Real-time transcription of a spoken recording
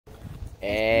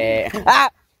Ah!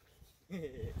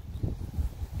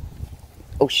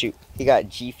 Oh shoot, he got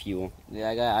GFuel. Yeah,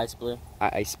 I got ice blue.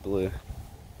 Ice blue.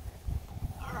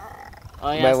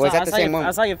 Oh yeah, but was that the same one?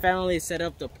 I saw your family set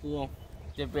up the pool.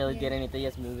 Didn't really get anything,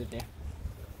 just move it there.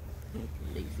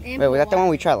 Wait, was that the one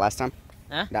we tried last time?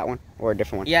 Huh? That one or a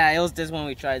different one? Yeah, it was this one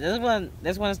we tried. This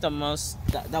one's the most,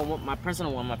 that one, my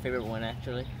personal one, my favorite one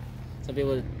actually. Some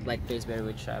people like face berry,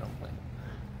 which I don't like.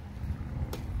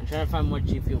 I'm trying to find more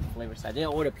GFuel flavors. I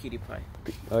didn't order PewDiePie.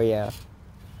 Oh yeah.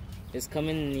 It's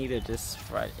coming either this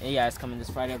Friday. Yeah, it's coming this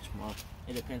Friday or tomorrow.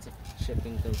 It depends if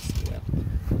shipping goes well.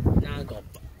 Now I go.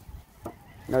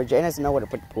 No, Jane doesn't know where to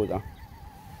put the pool though.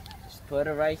 Just put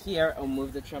it right here, or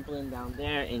move the trampoline down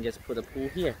there, and just put a pool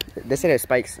here. They said there's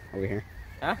spikes over here.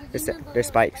 Huh? There's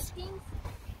spikes.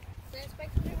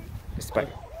 There's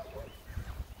spikes.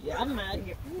 Yeah, I'm mad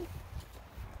here.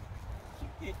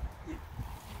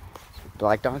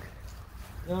 Black dog?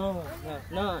 No.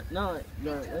 I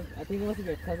think it was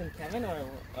your cousin Kevin, or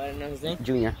I don't know his name.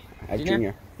 Junior.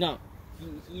 Junior. No,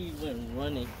 he went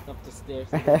running up the stairs.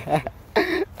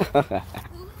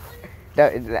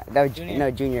 that was Junior.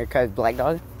 No, Junior, cause Black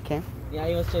Dog came. Yeah,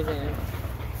 he was chasing him.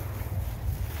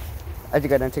 I just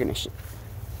got done taking a shit.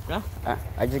 Huh?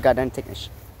 I just got done taking a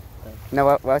shit. No,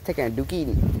 I was taking a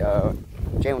dookie.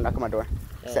 Jay will knock on my door.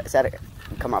 Said it.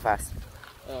 Come out fast.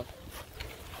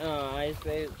 I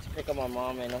say to pick up my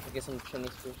mom and also get some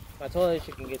Chinese food. I told her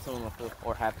she can get some of my food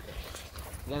or half of it.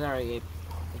 You guys already ate.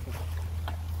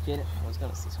 Get it? I was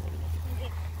gonna see something.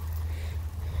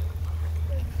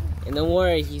 And don't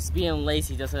worry, he's being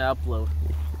lazy. He doesn't upload.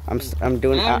 I'm just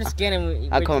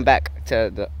kidding. I'm coming back to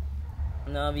the.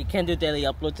 No, we can't do daily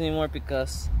uploads anymore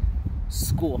because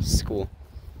school. Joe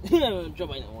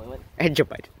Biden. And Joe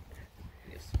Biden.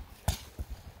 Yes.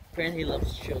 Apparently, he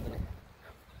loves children.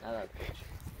 I love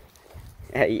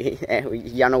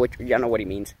y'all know what he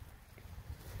means.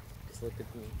 Just look at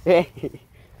me.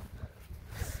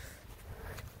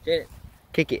 Jaden,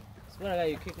 kick it. I swear to God,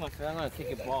 you kick my face. I'm gonna kick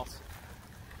your balls.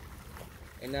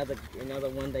 Another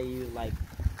one that you like.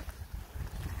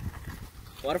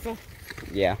 Waterfall?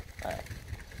 Yeah. Alright.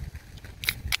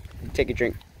 Take a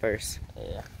drink first.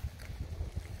 Yeah.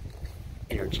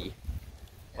 Energy.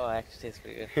 Oh, it actually tastes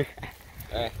pretty good.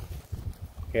 Alright.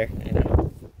 Here.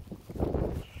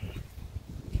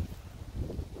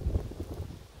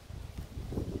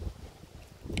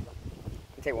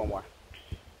 Take one more.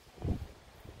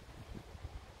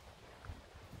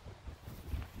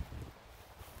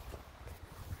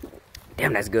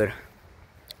 Damn, that's good.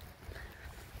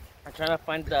 I'm trying to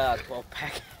find the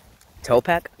 12-pack.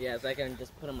 12-pack? Yeah, so I can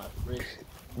just put in my fridge.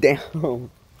 Damn. Or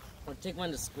take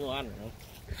one to school, I don't know.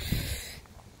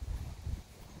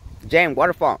 James,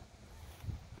 waterfall.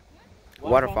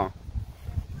 Waterfall.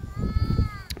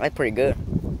 That's pretty good.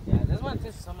 Yeah, this one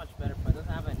tastes so much better, but it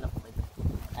doesn't have enough flavor.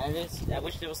 I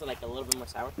wish there was like a little bit more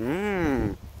sour.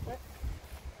 Mmm.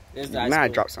 There's the ice Man, I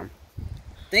cream. dropped some.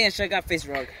 Dang, I should have got face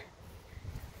rug.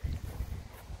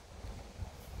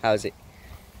 How is it?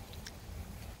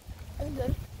 It's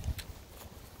good.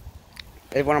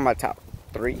 It's one of my top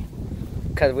 3.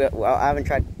 Cause I haven't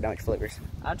tried that much flavors.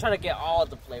 I'm trying to get all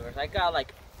the flavors. I got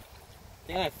like, I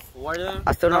think I have 4 of them.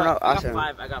 I still don't know. I got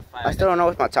 5. I got 5. I still don't know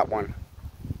what's my top 1.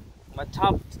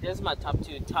 This is my top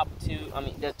 2. Top 2. I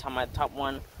mean, my top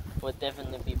 1 would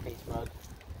definitely be face rug.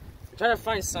 I'm trying to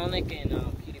find Sonic and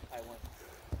PewDiePie one.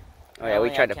 Oh yeah, we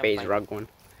tried the face rug one.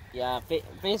 Yeah,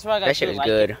 face rug. That shit was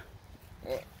good.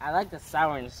 I like the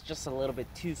sour, and it's just a little bit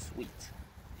too sweet.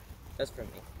 That's for me.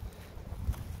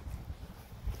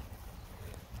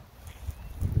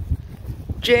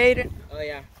 Jaden. Oh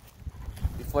yeah.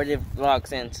 Before the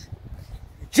vlog ends,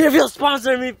 GFuel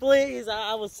sponsor me, please.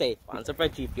 I would say sponsor by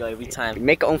GFuel every time.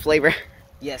 Make your own flavor.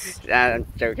 Yes. I'm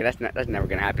joking. That's never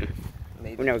gonna happen.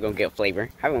 Maybe. We're never gonna get a flavor.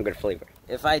 How are we gonna get a flavor?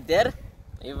 If I did,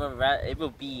 it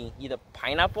would be either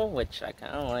pineapple, which I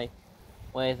kind of like,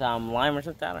 with lime or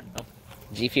something. I don't know.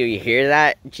 GFuel, you hear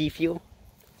that? GFuel?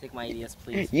 Take my ideas,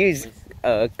 please. Use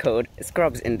code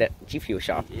Scrubs in the GFuel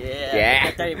shop.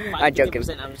 Yeah. I'm joking.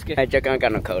 I'm just kidding. I'm joking. I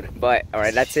got no code. But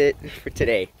alright, that's it for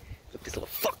today. Look at this little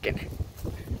fucking.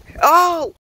 Oh!